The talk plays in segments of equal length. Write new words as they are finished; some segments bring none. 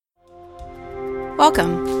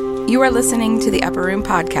Welcome. You are listening to the Upper Room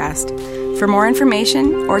Podcast. For more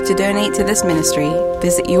information or to donate to this ministry,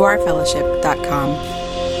 visit urfellowship.com.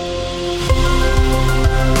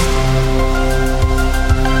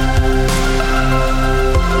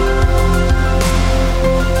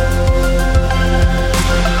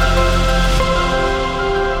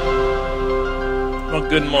 Well,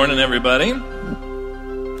 good morning, everybody.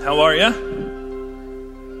 How are you?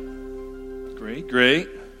 Great.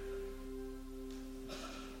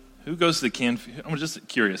 Who goes to the Canfield? I'm just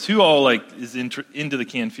curious. Who all is into the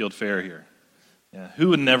Canfield Fair here? Yeah. Who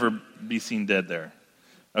would never be seen dead there?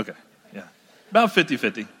 Okay. Yeah. About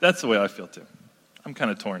 50-50. That's the way I feel too. I'm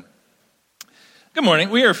kind of torn. Good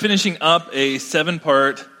morning. We are finishing up a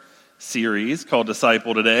 7-part series called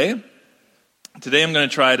Disciple today. Today I'm going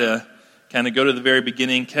to try to kind of go to the very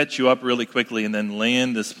beginning, catch you up really quickly, and then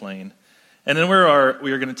land this plane. And then we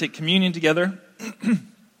are going to take communion together.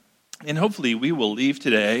 And hopefully we will leave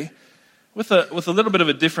today with a little bit of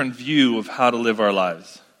a different view of how to live our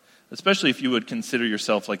lives, especially if you would consider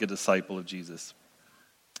yourself like a disciple of Jesus.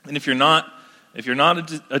 And if you're not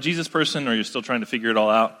a Jesus person, or you're still trying to figure it all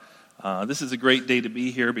out, this is a great day to be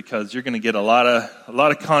here because you're going to get a lot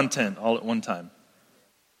of content all at one time.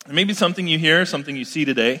 And maybe something you hear, something you see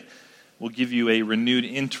today, will give you a renewed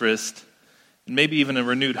interest and maybe even a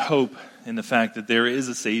renewed hope in the fact that there is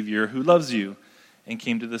a Savior who loves you and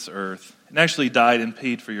came to this earth and actually died and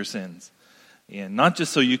paid for your sins. And not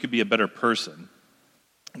just so you could be a better person,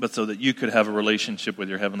 but so that you could have a relationship with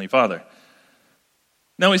your Heavenly Father.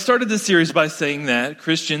 Now, we started this series by saying that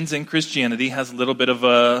Christians and Christianity has a little bit of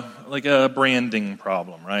a branding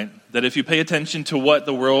problem, right? That if you pay attention to what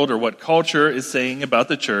the world or what culture is saying about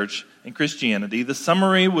the church and Christianity, the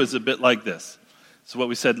summary was a bit like this. So what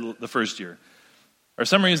we said the first year. Our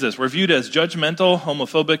summary is this: we're viewed as judgmental,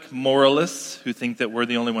 homophobic moralists who think that we're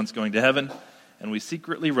the only ones going to heaven, and we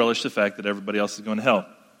secretly relish the fact that everybody else is going to hell.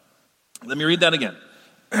 Let me read that again.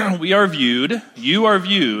 You are viewed,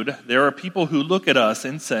 there are people who look at us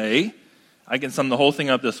and say, I can sum the whole thing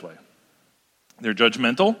up this way. They're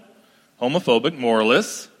judgmental, homophobic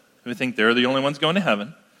moralists who think they're the only ones going to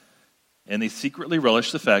heaven, and they secretly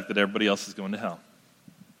relish the fact that everybody else is going to hell.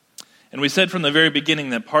 And we said from the very beginning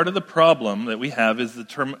that part of the problem that we have is a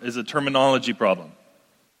terminology problem.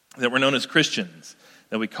 That we're known as Christians,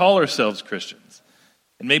 that we call ourselves Christians.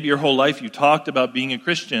 And maybe your whole life you talked about being a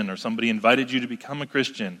Christian, or somebody invited you to become a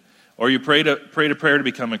Christian, or you prayed a prayer to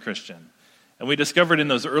become a Christian. And we discovered in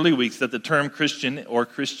those early weeks that the term Christian or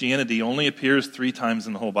Christianity only appears 3 times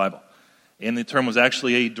in the whole Bible. And the term was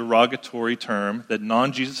actually a derogatory term that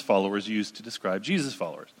non-Jesus followers used to describe Jesus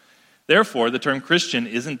followers. Therefore, the term Christian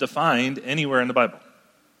isn't defined anywhere in the Bible,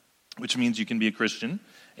 which means you can be a Christian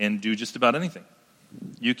and do just about anything.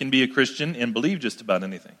 You can be a Christian and believe just about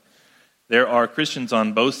anything. There are Christians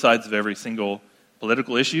on both sides of every single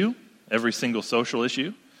political issue, every single social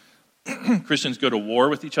issue. Christians go to war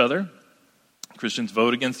with each other. Christians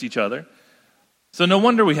vote against each other. So no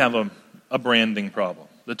wonder we have a branding problem.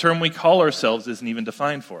 The term we call ourselves isn't even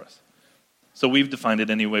defined for us. So we've defined it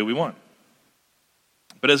any way we want.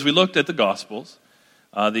 But as we looked at the Gospels,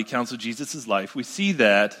 the accounts of Jesus' life, we see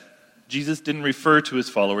that Jesus didn't refer to his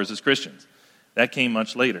followers as Christians. That came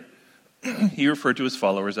much later. He referred to his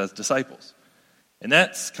followers as disciples. And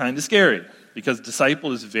that's kind of scary, because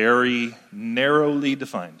disciple is very narrowly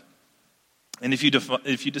defined. And if you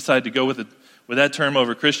decide to go with that term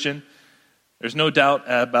over Christian, there's no doubt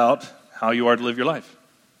about how you are to live your life,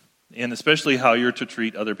 and especially how you're to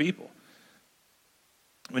treat other people.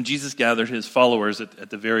 When Jesus gathered his followers at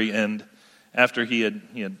the very end, after he had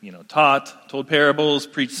taught, told parables,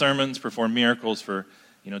 preached sermons, performed miracles for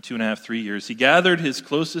 2.5, 3 years, he gathered his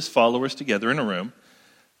closest followers together in a room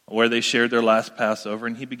where they shared their last Passover,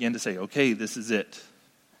 and he began to say, okay, this is it.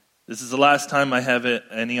 This is the last time I have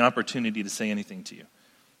any opportunity to say anything to you.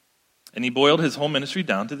 And he boiled his whole ministry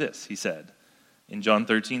down to this. He said in John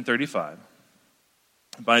 13:35,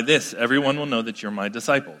 by this everyone will know that you're my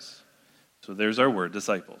disciples. So there's our word,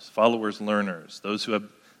 disciples, followers, learners, those who have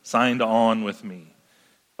signed on with me.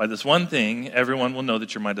 By this one thing, everyone will know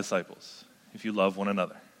that you're my disciples, if you love one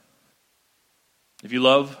another. If you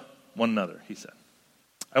love one another, he said.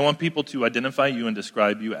 I want people to identify you and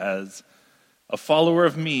describe you as a follower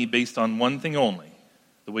of me based on one thing only: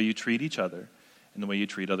 the way you treat each other and the way you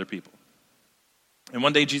treat other people. And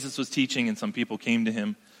one day Jesus was teaching, and some people came to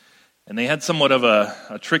him, and they had somewhat of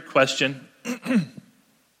a trick question.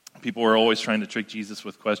 People were always trying to trick Jesus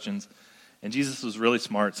with questions, and Jesus was really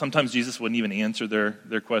smart. Sometimes Jesus wouldn't even answer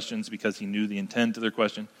their questions because he knew the intent of their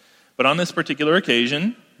question. But on this particular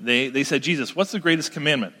occasion, they said, Jesus, what's the greatest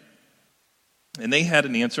commandment? And they had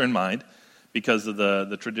an answer in mind, because of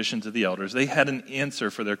the traditions of the elders. They had an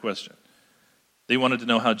answer for their question. They wanted to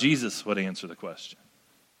know how Jesus would answer the question.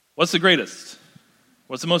 What's the greatest?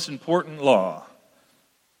 What's the most important law?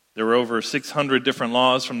 There were over 600 different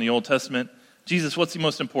laws from the Old Testament. Jesus, what's the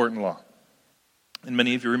most important law? And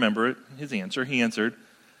many of you remember it, his answer. He answered,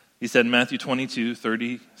 he said in Matthew 22,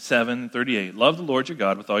 37, 38, love the Lord your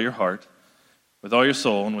God with all your heart, with all your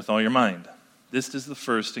soul, and with all your mind. This is the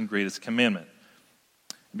first and greatest commandment.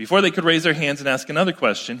 Before they could raise their hands and ask another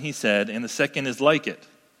question, he said, and the second is like it.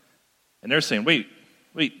 And they're saying, wait,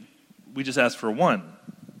 we just asked for one,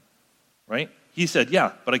 right? He said,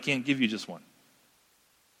 yeah, but I can't give you just one.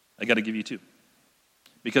 I got to give you two.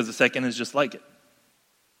 Because the second is just like it.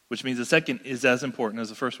 Which means the second is as important as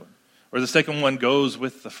the first one. Or the second one goes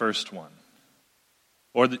with the first one.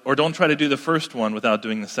 Or don't try to do the first one without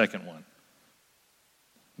doing the second one.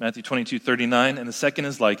 Matthew 22, 39, and the second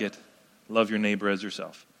is like it, love your neighbor as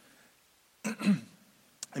yourself.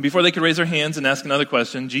 And before they could raise their hands and ask another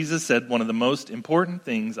question, Jesus said one of the most important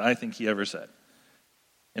things I think he ever said.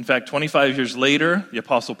 In fact, 25 years later, the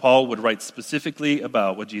Apostle Paul would write specifically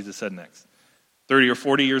about what Jesus said next. 30 or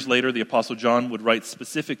 40 years later, the Apostle John would write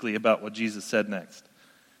specifically about what Jesus said next.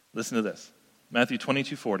 Listen to this. Matthew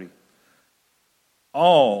 22:40.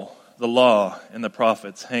 All the law and the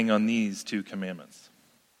prophets hang on these two commandments.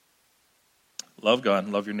 Love God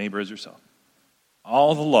and love your neighbor as yourself.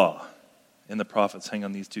 All the law and the prophets hang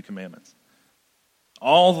on these two commandments.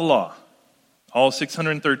 All the law, all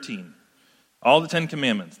 613, all the 10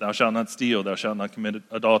 commandments. Thou shalt not steal, thou shalt not commit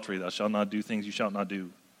adultery, thou shalt not do things you shalt not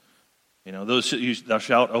do. Thou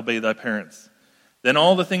shalt obey thy parents. Then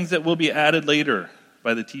all the things that will be added later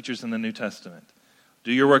by the teachers in the New Testament.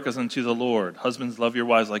 Do your work as unto the Lord. Husbands, love your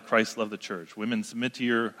wives like Christ loved the church. Women, submit to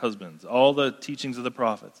your husbands. All the teachings of the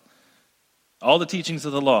prophets. All the teachings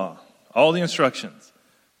of the law. All the instructions.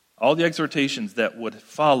 All the exhortations that would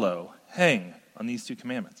follow hang on these two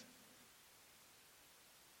commandments.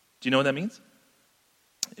 Do you know what that means?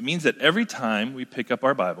 It means that every time we pick up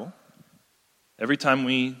our Bible, every time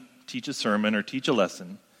we teach a sermon or teach a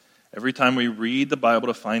lesson, every time we read the Bible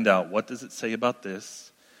to find out what does it say about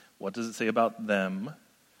this, what does it say about them,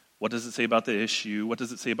 what does it say about the issue, what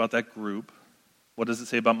does it say about that group, what does it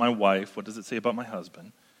say about my wife, what does it say about my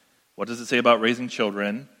husband, what does it say about raising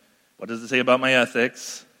children, what does it say about my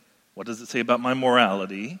ethics, what does it say about my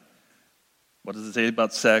morality, what does it say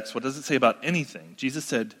about sex, what does it say about anything? Jesus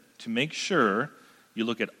said to make sure you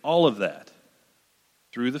look at all of that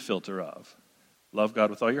through the filter of love God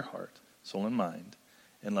with all your heart, soul, and mind,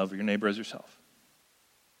 and love your neighbor as yourself.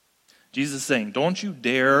 Jesus is saying, don't you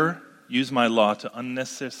dare use my law to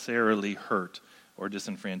unnecessarily hurt or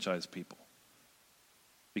disenfranchise people.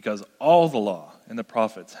 Because all the law and the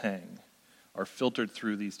prophets are filtered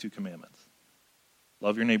through these two commandments.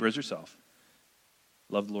 Love your neighbor as yourself.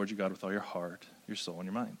 Love the Lord your God with all your heart, your soul, and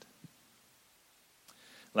your mind.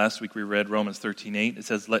 Last week we read Romans 13:8. It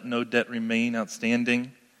says, let no debt remain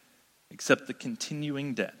outstanding except the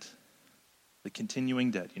continuing debt. The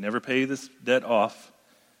continuing debt. You never pay this debt off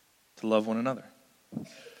to love one another.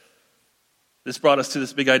 This brought us to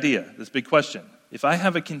this big idea, this big question. If I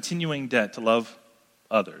have a continuing debt to love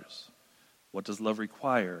others, what does love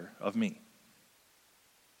require of me?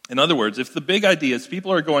 In other words, if the big idea is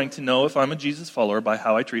people are going to know if I'm a Jesus follower by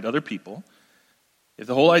how I treat other people, if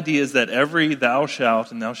the whole idea is that every thou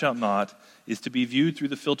shalt and thou shalt not is to be viewed through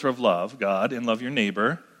the filter of love, God, and love your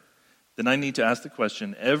neighbor, then I need to ask the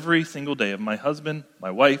question every single day of my husband,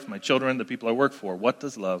 my wife, my children, the people I work for, what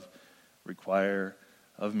does love require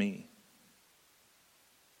of me?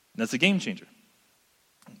 And that's a game changer.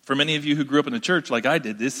 For many of you who grew up in the church like I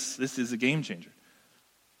did, this is a game changer.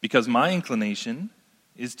 Because my inclination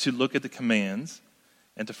is to look at the commands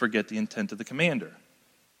and to forget the intent of the commander.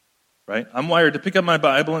 Right? I'm wired to pick up my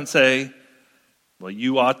Bible and say, well,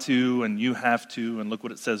 you ought to and you have to, and look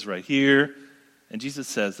what it says right here. And Jesus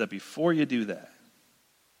says that before you do that,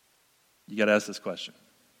 you got to ask this question.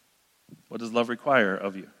 What does love require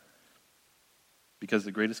of you? Because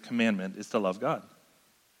the greatest commandment is to love God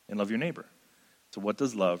and love your neighbor. So what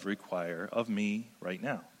does love require of me right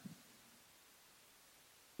now?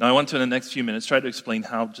 Now I want to, in the next few minutes, try to explain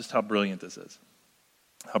how brilliant this is.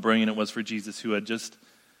 How brilliant it was for Jesus, who had just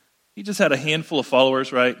had a handful of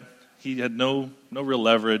followers, right? He had no real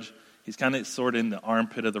leverage. He's kind of sort of in the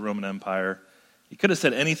armpit of the Roman Empire. He could have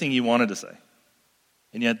said anything he wanted to say.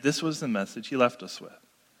 And yet this was the message he left us with.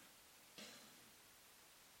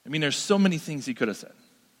 I mean, there's so many things he could have said.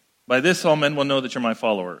 By this all men will know that you're my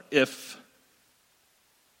follower. If,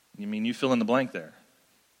 you fill in the blank there.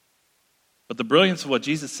 But the brilliance of what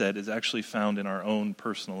Jesus said is actually found in our own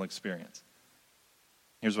personal experience.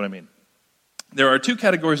 Here's what I mean. There are two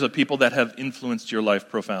categories of people that have influenced your life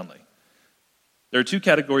profoundly. There are two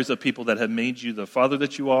categories of people that have made you the father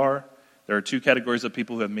that you are. There are two categories of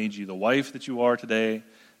people who have made you the wife that you are today.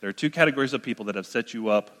 There are two categories of people that have set you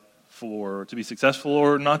up to be successful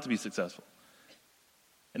or not to be successful.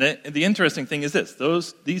 And the interesting thing is this.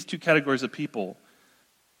 These two categories of people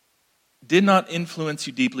did not influence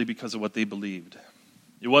you deeply because of what they believed.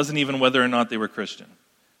 It wasn't even whether or not they were Christian.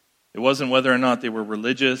 It wasn't whether or not they were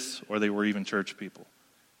religious or they were even church people.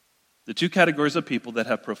 The two categories of people that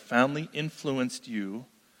have profoundly influenced who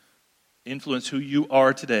you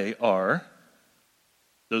are today are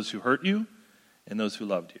those who hurt you and those who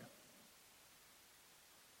loved you.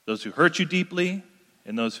 Those who hurt you deeply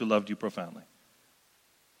and those who loved you profoundly.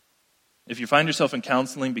 If you find yourself in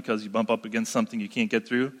counseling because you bump up against something you can't get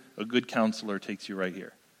through, a good counselor takes you right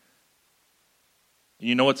here. And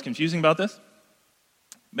you know what's confusing about this?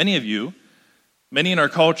 Many in our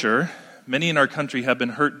culture, many in our country have been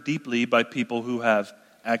hurt deeply by people who have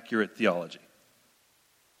accurate theology.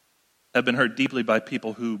 Have been hurt deeply by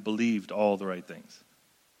people who believed all the right things.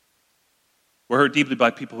 We're hurt deeply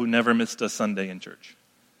by people who never missed a Sunday in church.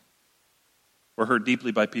 We're hurt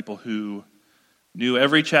deeply by people who knew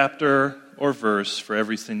every chapter or verse for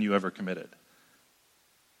every sin you ever committed.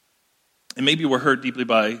 And maybe you were hurt deeply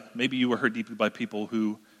by people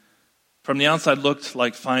who from the outside looked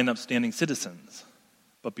like fine, upstanding citizens,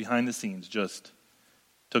 but behind the scenes just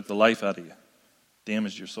took the life out of you,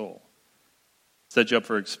 damaged your soul, set you up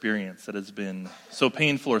for experience that has been so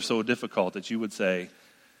painful or so difficult that you would say,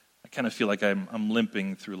 I kind of feel like I'm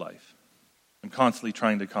limping through life. I'm constantly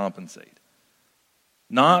trying to compensate.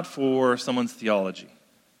 Not for someone's theology,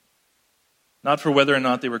 not for whether or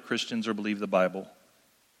not they were Christians or believed the Bible,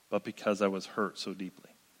 but because I was hurt so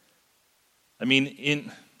deeply. I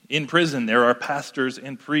mean, in prison, there are pastors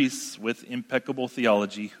and priests with impeccable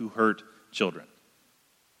theology who hurt children.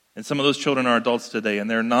 And some of those children are adults today,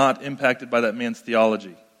 and they're not impacted by that man's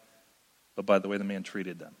theology, but by the way the man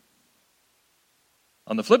treated them.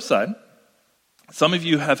 On the flip side, some of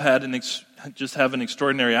you have had just have an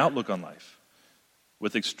extraordinary outlook on life,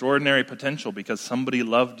 with extraordinary potential because somebody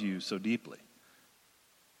loved you so deeply.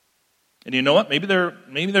 And you know what? Maybe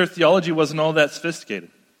their theology wasn't all that sophisticated.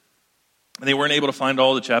 And they weren't able to find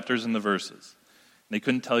all the chapters and the verses. And they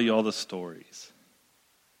couldn't tell you all the stories.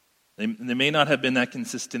 They may not have been that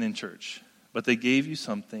consistent in church, but they gave you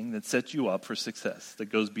something that set you up for success, that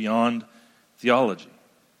goes beyond theology.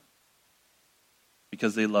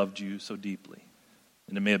 Because they loved you so deeply.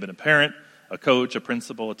 And it may have been a parent, a coach, a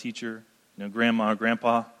principal, a teacher, grandma,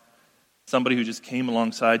 grandpa, somebody who just came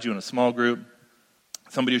alongside you in a small group,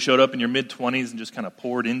 somebody who showed up in your mid-20s and just kind of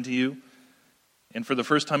poured into you. And for the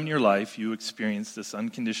first time in your life, you experienced this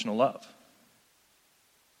unconditional love.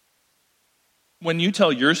 When you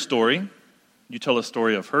tell your story, you tell a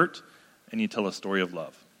story of hurt and you tell a story of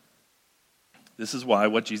love. This is why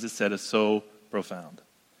what Jesus said is so profound.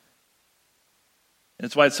 And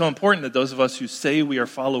it's why it's so important that those of us who say we are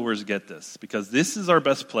followers get this, because this is our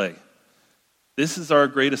best play. This is our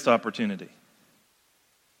greatest opportunity.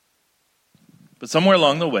 But somewhere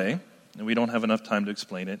along the way, and we don't have enough time to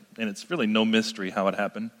explain it, and it's really no mystery how it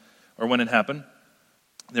happened or when it happened,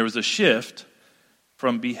 there was a shift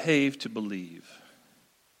from behave to believe.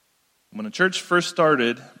 When a church first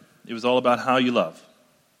started, it was all about how you love.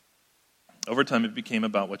 Over time, it became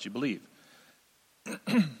about what you believe.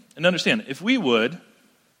 And understand, if we would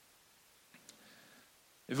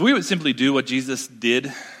simply do what Jesus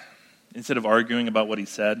did instead of arguing about what he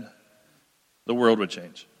said, the world would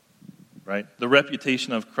change, right? The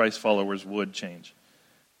reputation of Christ's followers would change.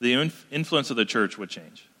 The influence of the church would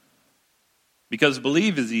change. Because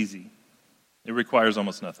believe is easy. It requires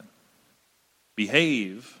almost nothing.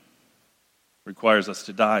 Behave requires us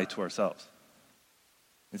to die to ourselves.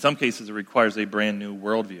 In some cases, it requires a brand new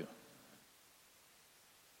worldview.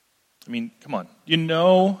 I mean, come on. You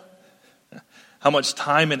know how much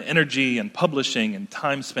time and energy and publishing and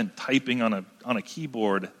time spent typing on a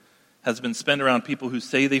keyboard has been spent around people who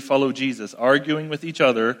say they follow Jesus, arguing with each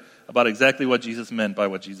other about exactly what Jesus meant by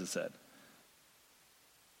what Jesus said.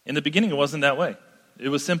 In the beginning, it wasn't that way. It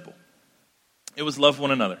was simple. It was love one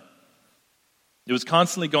another. It was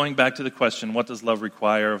constantly going back to the question, what does love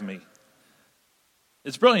require of me?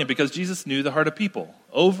 It's brilliant because Jesus knew the heart of people.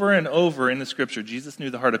 Over and over in the scripture, Jesus knew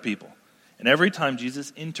the heart of people. And every time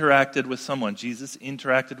Jesus interacted with someone, Jesus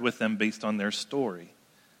interacted with them based on their story.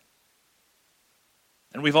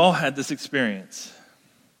 And we've all had this experience.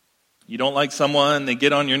 You don't like someone, they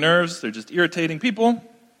get on your nerves, they're just irritating people,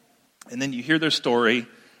 and then you hear their story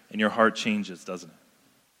and your heart changes, doesn't it?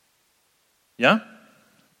 Yeah?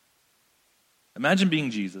 Imagine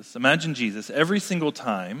being Jesus. Imagine Jesus every single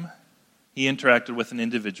time he interacted with an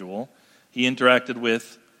individual, he interacted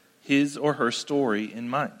with his or her story in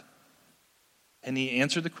mind. And he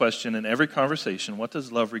answered the question in every conversation, what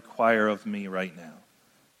does love require of me right now?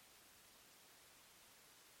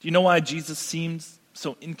 Do you know why Jesus seems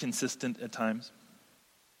so inconsistent at times?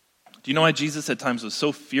 Do you know why Jesus at times was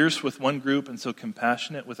so fierce with one group and so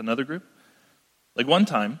compassionate with another group? Like one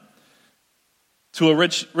time, to a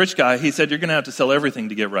rich guy, he said, you're going to have to sell everything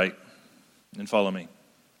to get right and follow me.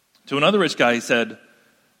 To another rich guy, he said,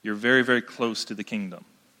 you're very, very close to the kingdom.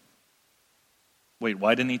 Wait,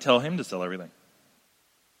 why didn't he tell him to sell everything?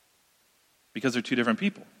 Because they're two different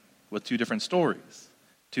people with two different stories,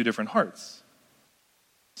 two different hearts.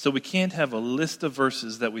 So we can't have a list of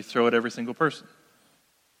verses that we throw at every single person.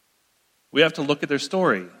 We have to look at their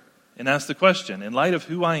story and ask the question, in light of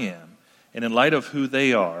who I am, and in light of who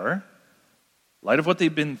they are, in light of what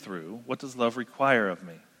they've been through, what does love require of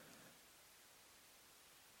me?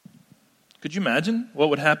 Could you imagine what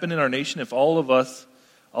would happen in our nation if all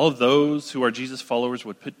of those who are Jesus followers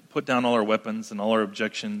would put down all our weapons and all our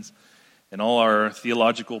objections and all our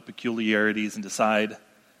theological peculiarities and decide,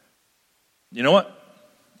 you know what?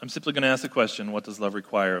 I'm simply going to ask the question, what does love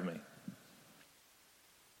require of me?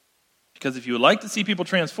 Because if you would like to see people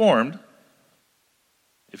transformed,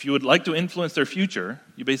 if you would like to influence their future,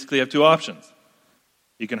 you basically have two options.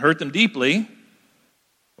 You can hurt them deeply,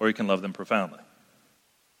 or you can love them profoundly.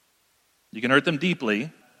 You can hurt them deeply,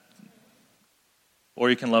 or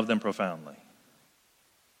you can love them profoundly.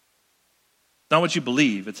 It's not what you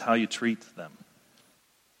believe, it's how you treat them.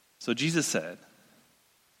 So Jesus said,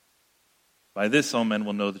 by this all men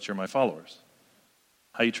will know that you're my followers.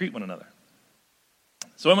 How you treat one another.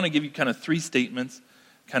 So I'm going to give you kind of three statements,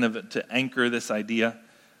 kind of to anchor this idea.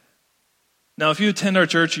 Now, if you attend our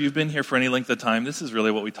church or you've been here for any length of time, this is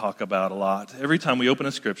really what we talk about a lot. Every time we open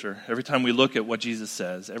a scripture, every time we look at what Jesus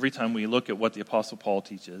says, every time we look at what the Apostle Paul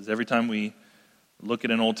teaches, every time we look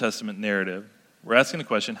at an Old Testament narrative, we're asking the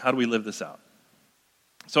question, how do we live this out?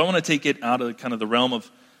 So I want to take it out of kind of the realm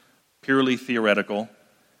of purely theoretical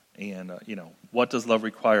and, what does love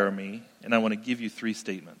require of me? And I want to give you three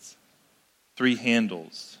statements, three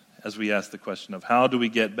handles as we ask the question of how do we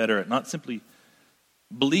get better at not simply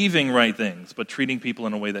believing right things, but treating people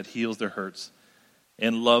in a way that heals their hurts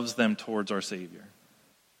and loves them towards our Savior.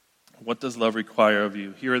 What does love require of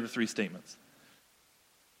you? Here are the three statements.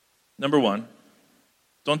 Number one,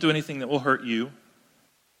 don't do anything that will hurt you.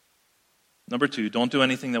 Number two, don't do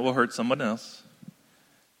anything that will hurt someone else.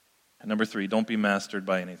 And number three, don't be mastered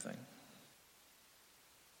by anything.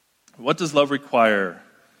 What does love require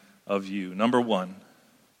of you? Number one,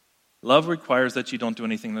 love requires that you don't do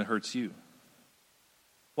anything that hurts you.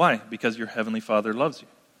 Why? Because your Heavenly Father loves you.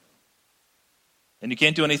 And you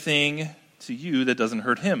can't do anything to you that doesn't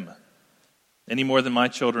hurt Him, any more than my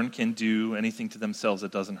children can do anything to themselves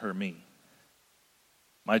that doesn't hurt me.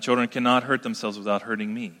 My children cannot hurt themselves without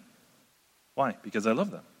hurting me. Why? Because I love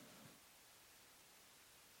them.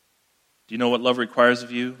 Do you know what love requires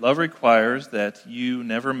of you? Love requires that you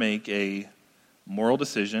never make a moral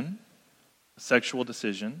decision, a sexual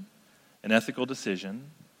decision, an ethical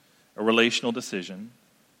decision, a relational decision,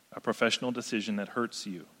 a professional decision that hurts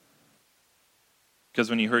you. Because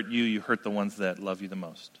when you hurt you, you hurt the ones that love you the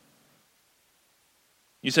most.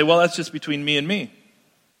 You say, well, that's just between me and me.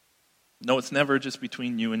 No, it's never just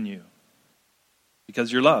between you and you.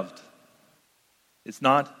 Because you're loved. It's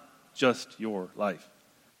not just your life.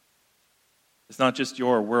 It's not just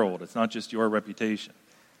your world. It's not just your reputation.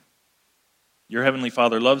 Your Heavenly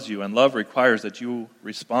Father loves you, and love requires that you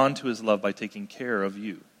respond to His love by taking care of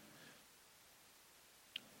you.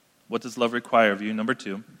 What does love require of you? Number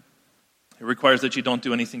two, it requires that you don't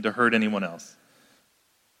do anything to hurt anyone else.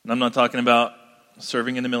 And I'm not talking about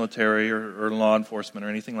serving in the military or law enforcement or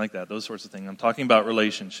anything like that, those sorts of things. I'm talking about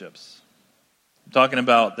relationships. I'm talking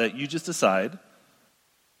about that you just decide,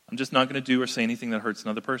 I'm just not going to do or say anything that hurts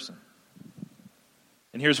another person.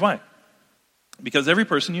 And here's why. Because every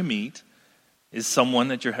person you meet is someone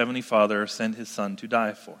that your Heavenly Father sent His Son to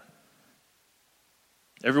die for.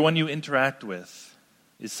 Everyone you interact with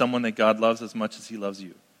is someone that God loves as much as He loves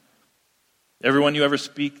you. Everyone you ever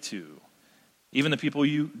speak to, even the people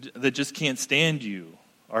that just can't stand you,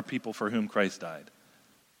 are people for whom Christ died.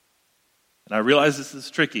 And I realize this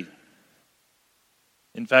is tricky.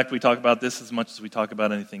 In fact, we talk about this as much as we talk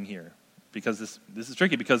about anything here. Because this is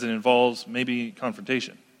tricky because it involves maybe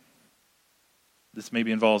confrontation. This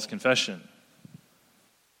maybe involves confession.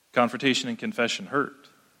 Confrontation and confession hurt.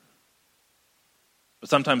 But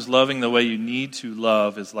sometimes loving the way you need to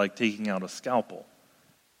love is like taking out a scalpel.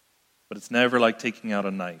 But it's never like taking out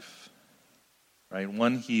a knife. right?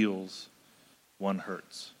 One heals, one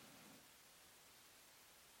hurts.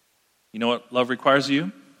 You know what love requires of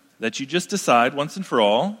you? That you just decide once and for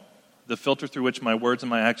all the filter through which my words and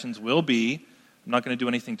my actions will be. I'm not going to do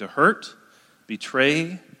anything to hurt,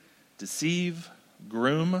 betray, deceive,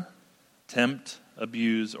 groom, tempt,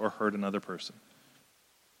 abuse, or hurt another person.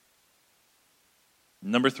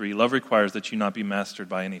 Number 3, love requires that you not be mastered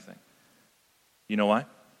by anything. You know why?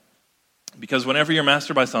 Because whenever you're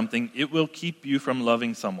mastered by something, it will keep you from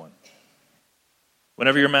loving someone.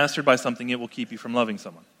 Whenever you're mastered by something, it will keep you from loving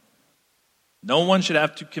someone. No one should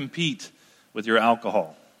have to compete with your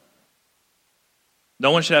alcohol.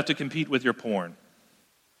 No one should have to compete with your porn.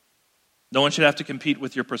 No one should have to compete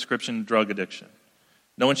with your prescription drug addiction.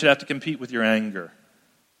 No one should have to compete with your anger.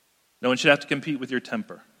 No one should have to compete with your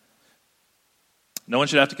temper. No one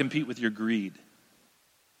should have to compete with your greed.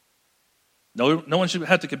 No one should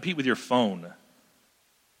have to compete with your phone.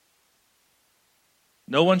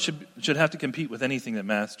 No one should have to compete with anything that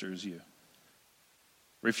masters you.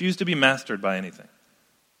 Refuse to be mastered by anything,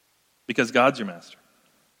 because God's your master.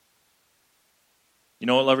 You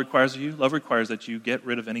know what love requires of you? Love requires that you get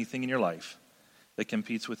rid of anything in your life that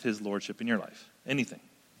competes with his lordship in your life. Anything.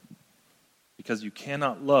 Because you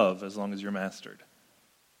cannot love as long as you're mastered.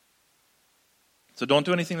 So don't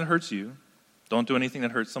do anything that hurts you. Don't do anything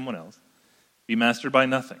that hurts someone else. Be mastered by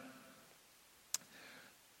nothing.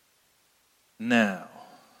 Now,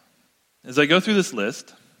 as I go through this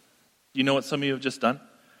list, you know what some of you have just done?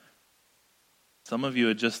 Some of you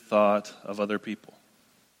had just thought of other people.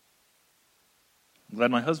 I'm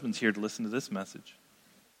glad my husband's here to listen to this message.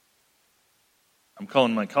 I'm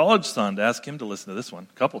calling my college son to ask him to listen to this one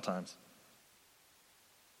a couple times.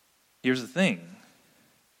 Here's the thing.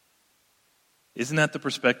 Isn't that the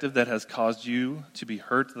perspective that has caused you to be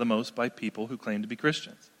hurt the most by people who claim to be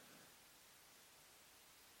Christians?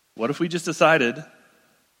 What if we just decided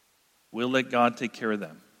we'll let God take care of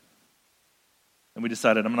them? And we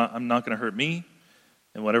decided I'm not going to hurt me,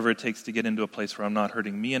 and whatever it takes to get into a place where I'm not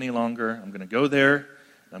hurting me any longer, I'm going to go there,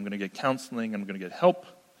 and I'm going to get counseling, I'm going to get help,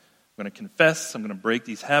 I'm going to confess, I'm going to break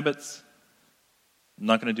these habits. I'm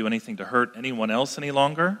not going to do anything to hurt anyone else any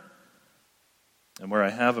longer. And where I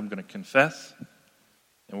have, I'm going to confess.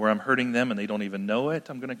 And where I'm hurting them and they don't even know it,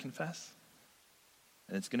 I'm going to confess.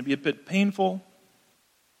 And it's going to be a bit painful,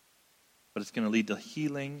 but it's going to lead to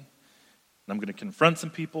healing. And I'm going to confront some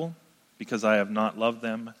people because I have not loved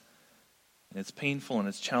them. And it's painful and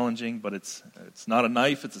it's challenging, but it's not a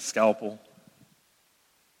knife, it's a scalpel.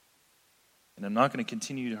 And I'm not going to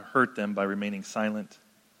continue to hurt them by remaining silent.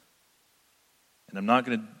 And I'm not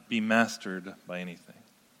going to be mastered by anything.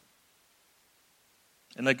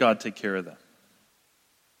 And let God take care of them.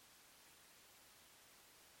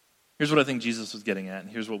 Here's what I think Jesus was getting at,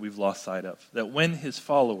 and here's what we've lost sight of. That when his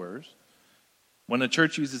followers, when the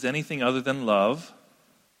church uses anything other than love,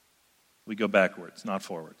 we go backwards, not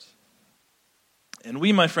forwards. And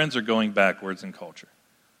we, my friends, are going backwards in culture.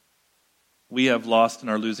 We have lost and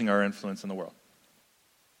are losing our influence in the world.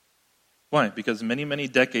 Why? Because many, many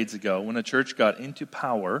decades ago, when a church got into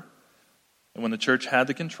power, and when the church had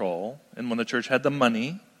the control, and when the church had the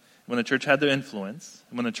money, when the church had the influence,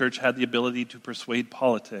 and when the church had the ability to persuade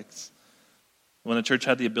politics, when the church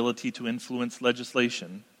had the ability to influence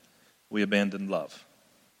legislation, we abandoned love.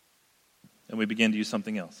 And we began to use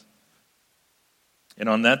something else. And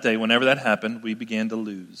on that day, whenever that happened, we began to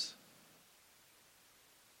lose.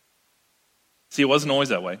 See, it wasn't always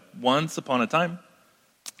that way. Once upon a time,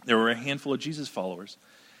 there were a handful of Jesus followers,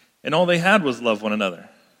 and all they had was love one another,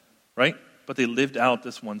 right? But they lived out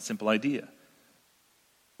this one simple idea.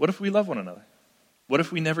 What if we love one another? What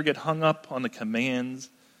if we never get hung up on the commands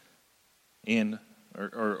and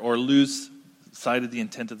or lose sight of the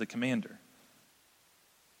intent of the commander?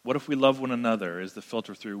 What if we love one another as the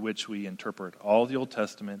filter through which we interpret all the Old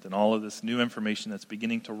Testament and all of this new information that's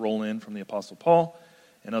beginning to roll in from the Apostle Paul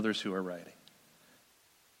and others who are writing?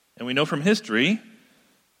 And we know from history,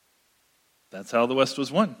 that's how the West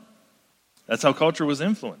was won. That's how culture was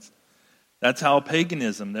influenced. That's how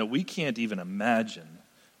paganism that we can't even imagine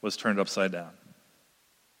was turned upside down.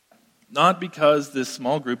 Not because this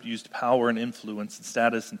small group used power and influence and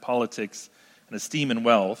status and politics and esteem and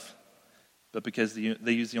wealth, but because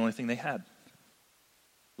they used the only thing they had.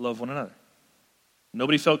 Love one another.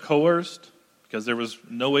 Nobody felt coerced because there was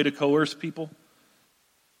no way to coerce people.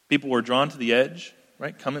 People were drawn to the edge,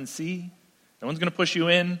 right? Come and see. No one's going to push you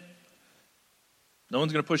in. No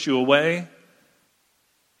one's going to push you away.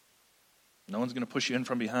 No one's going to push you in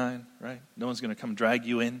from behind, right? No one's going to come drag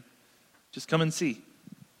you in. Just come and see.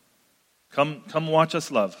 Come watch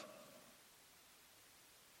us love.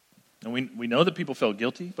 And we know that people felt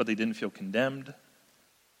guilty, but they didn't feel condemned.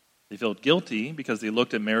 They felt guilty because they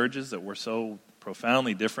looked at marriages that were so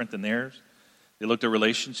profoundly different than theirs. They looked at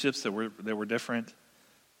relationships that were different.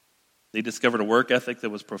 They discovered a work ethic that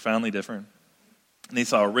was profoundly different. And they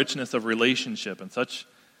saw a richness of relationship and such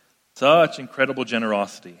incredible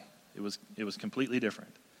generosity. It was completely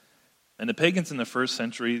different. And the pagans in the first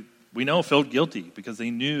century, we know, felt guilty because they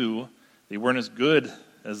knew they weren't as good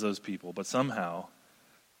as those people, but somehow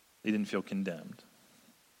they didn't feel condemned.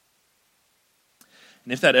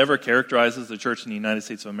 And if that ever characterizes the church in the United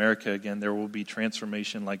States of America again, there will be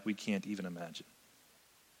transformation like we can't even imagine.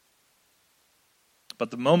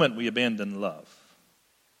 But the moment we abandon love,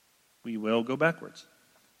 we will go backwards.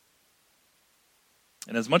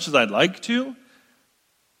 And as much as I'd like to,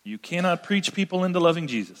 you cannot preach people into loving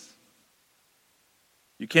Jesus.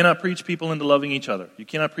 You cannot preach people into loving each other. You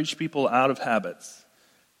cannot preach people out of habits.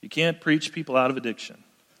 You can't preach people out of addiction.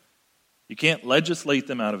 You can't legislate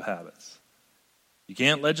them out of habits. You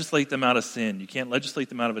can't legislate them out of sin. You can't legislate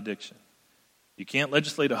them out of addiction. You can't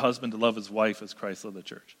legislate a husband to love his wife as Christ loved the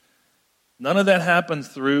church. None of that happens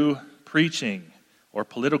through preaching or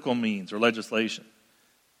political means or legislation.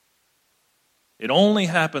 It only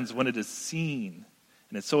happens when it is seen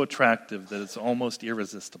and it's so attractive that it's almost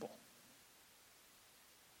irresistible.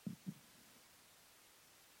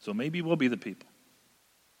 So maybe we'll be the people.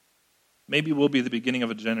 Maybe we'll be the beginning of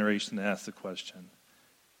a generation to ask the question,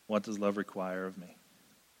 what does love require of me?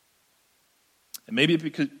 And maybe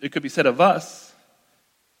it could be said of us,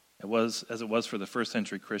 as it was for the first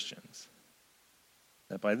century Christians,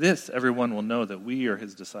 that by this everyone will know that we are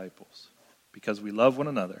his disciples, because we love one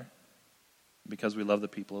another, because we love the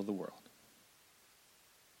people of the world.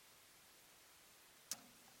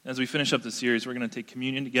 As we finish up the series, we're going to take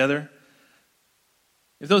communion together.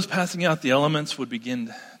 If those passing out the elements would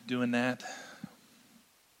begin doing that.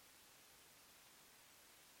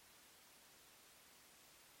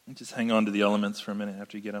 And just hang on to the elements for a minute.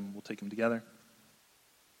 After you get them, we'll take them together.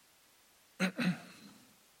 In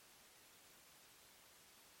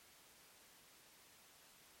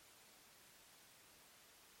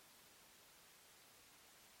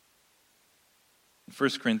 1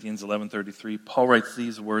 Corinthians 11:33, Paul writes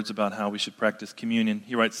these words about how we should practice communion.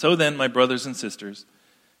 He writes, "So then, my brothers and sisters,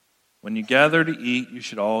 when you gather to eat, you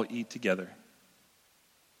should all eat together."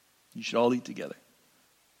 You should all eat together.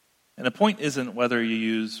 And the point isn't whether you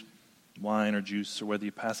use wine or juice or whether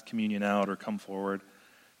you pass communion out or come forward.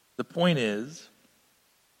 The point is,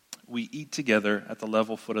 we eat together at the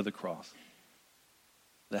level foot of the cross.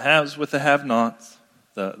 The haves with the have-nots,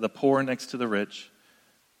 the poor next to the rich,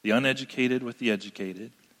 the uneducated with the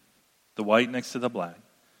educated, the white next to the black,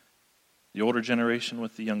 the older generation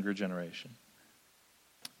with the younger generation.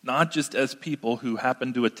 Not just as people who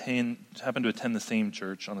happen to attend the same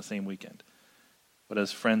church on the same weekend, but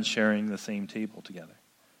as friends sharing the same table together.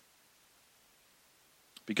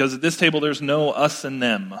 Because at this table there's no us and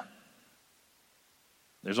them.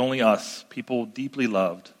 There's only us, people deeply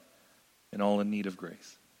loved and all in need of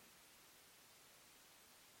grace.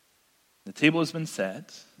 The table has been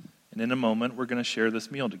set, and in a moment we're going to share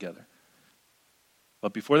this meal together.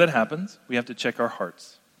 But before that happens, we have to check our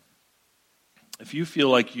hearts. If you feel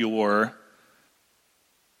like you're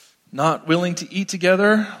not willing to eat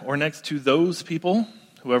together or next to those people,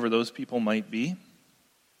 whoever those people might be,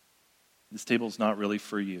 this table is not really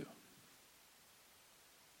for you.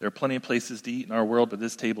 There are plenty of places to eat in our world, but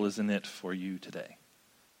this table isn't it for you today.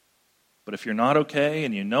 But if you're not okay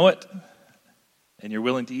and you know it, and you're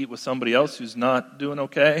willing to eat with somebody else who's not doing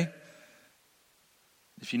okay,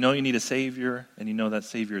 if you know you need a Savior and you know that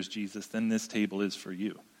Savior is Jesus, then this table is for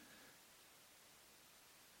you.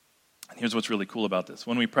 And here's what's really cool about this.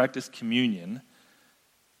 When we practice communion,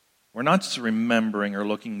 we're not just remembering or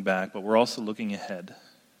looking back, but we're also looking ahead.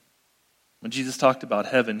 When Jesus talked about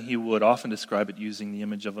heaven, he would often describe it using the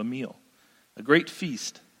image of a meal, a great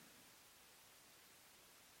feast.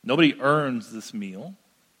 Nobody earns this meal.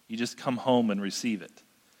 You just come home and receive it.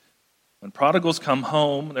 When prodigals come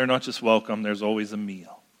home, they're not just welcome, there's always a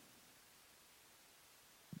meal.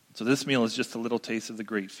 So this meal is just a little taste of the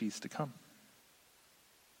great feast to come.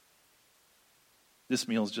 This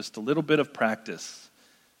meal is just a little bit of practice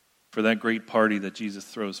for that great party that Jesus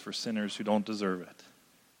throws for sinners who don't deserve it.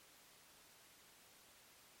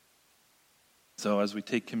 So as we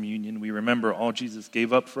take communion, we remember all Jesus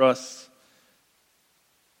gave up for us.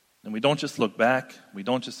 And we don't just look back, we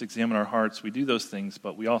don't just examine our hearts, we do those things,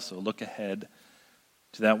 but we also look ahead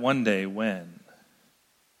to that one day when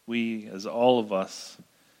we, as all of us,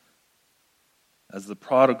 as the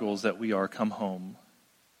prodigals that we are, come home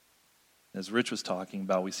As Rich was talking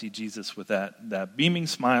about, we see Jesus with that beaming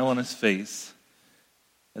smile on his face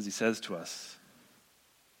as he says to us,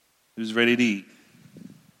 who's ready to eat?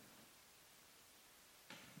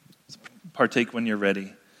 Let's partake when you're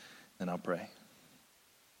ready, and I'll pray.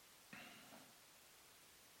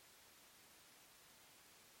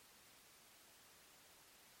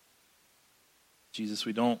 Jesus,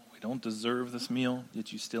 we don't deserve this meal,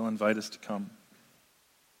 yet you still invite us to come.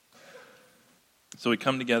 So we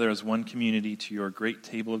come together as one community to your great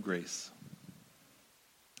table of grace.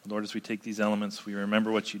 Lord, as we take these elements, we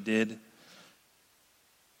remember what you did.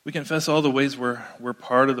 We confess all the ways we're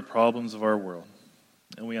part of the problems of our world.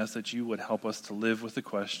 And we ask that you would help us to live with the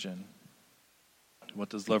question, what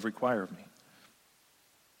does love require of me?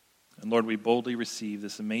 And Lord, we boldly receive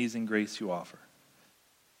this amazing grace you offer.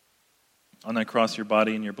 On that cross, your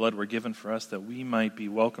body and your blood were given for us that we might be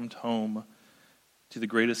welcomed home to the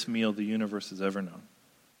greatest meal the universe has ever known.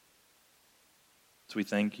 So we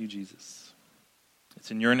thank you, Jesus. It's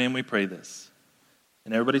in your name we pray this.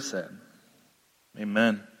 And everybody said,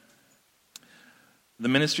 amen. The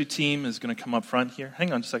ministry team is going to come up front here.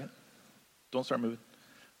 Hang on just a second. Don't start moving.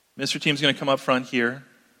 Ministry team is going to come up front here.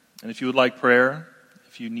 And if you would like prayer,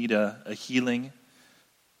 if you need a healing,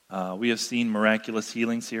 we have seen miraculous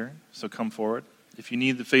healings here, so come forward. If you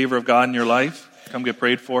need the favor of God in your life, come get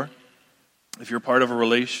prayed for. If you're part of a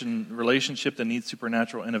relationship that needs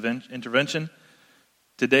supernatural intervention,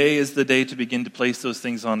 today is the day to begin to place those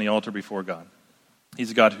things on the altar before God.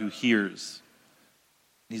 He's a God who hears.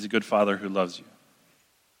 He's a good Father who loves you.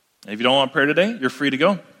 And if you don't want prayer today, you're free to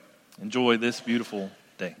go. Enjoy this beautiful